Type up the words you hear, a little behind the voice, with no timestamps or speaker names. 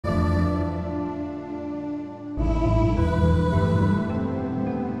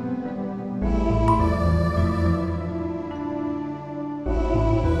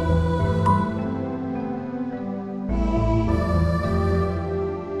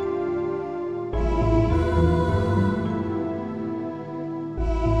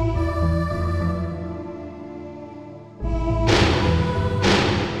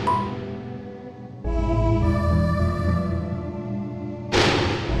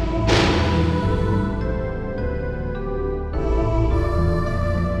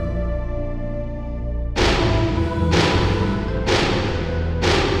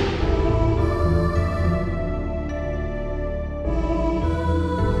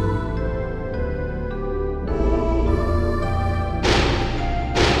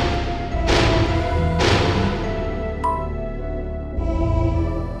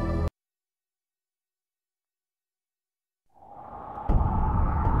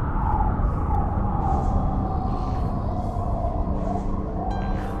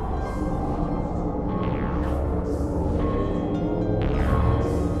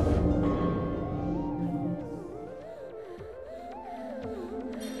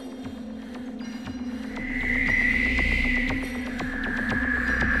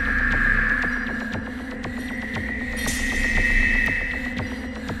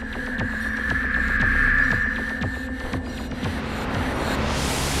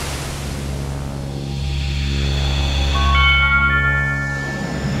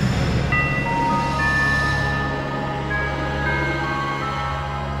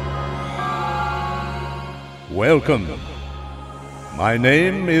Welcome. My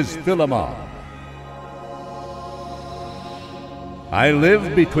name is Philemon. I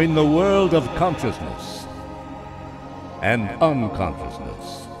live between the world of consciousness and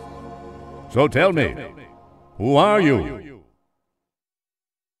unconsciousness. So tell me, who are you?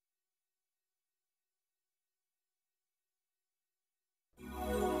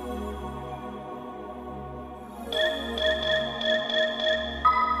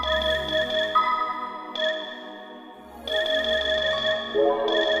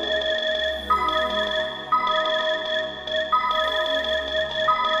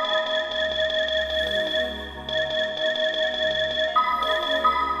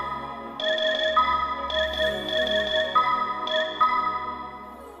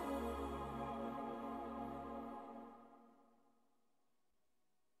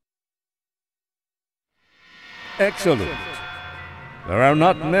 Excellent. There are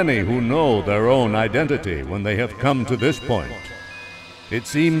not many who know their own identity when they have come to this point. It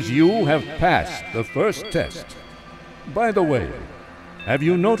seems you have passed the first test. By the way, have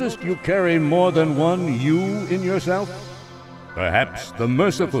you noticed you carry more than one you in yourself? Perhaps the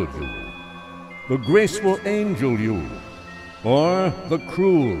merciful you, the graceful angel you, or the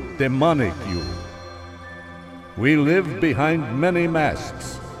cruel, demonic you. We live behind many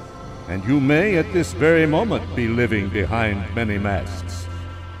masks. And you may at this very moment be living behind many masks.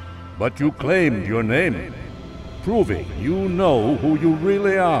 But you claimed your name, proving you know who you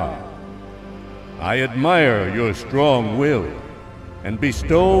really are. I admire your strong will and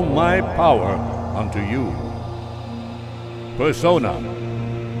bestow my power unto you. Persona,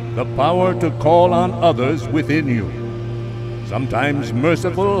 the power to call on others within you. Sometimes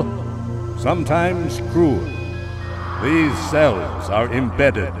merciful, sometimes cruel. These selves are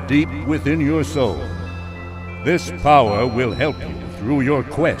embedded deep within your soul. This power will help you through your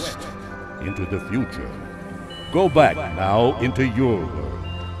quest into the future. Go back now into your world,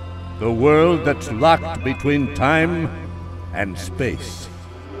 the world that's locked between time and space.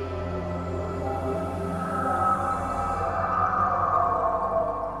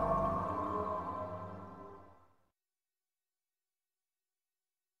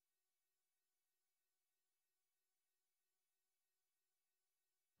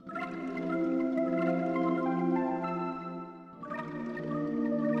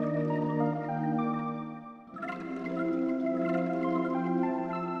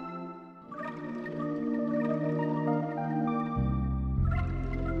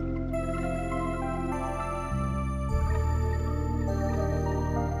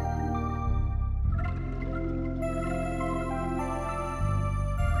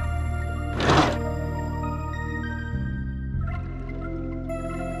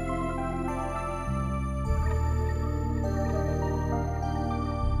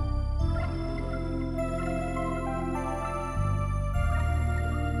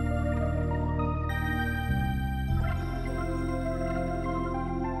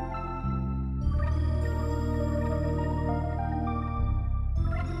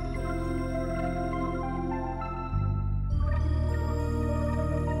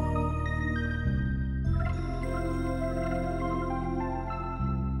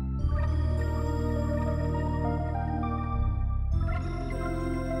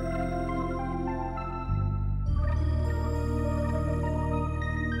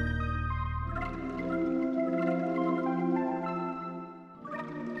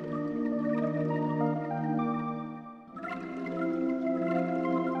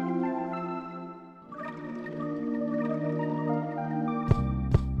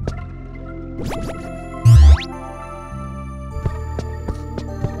 You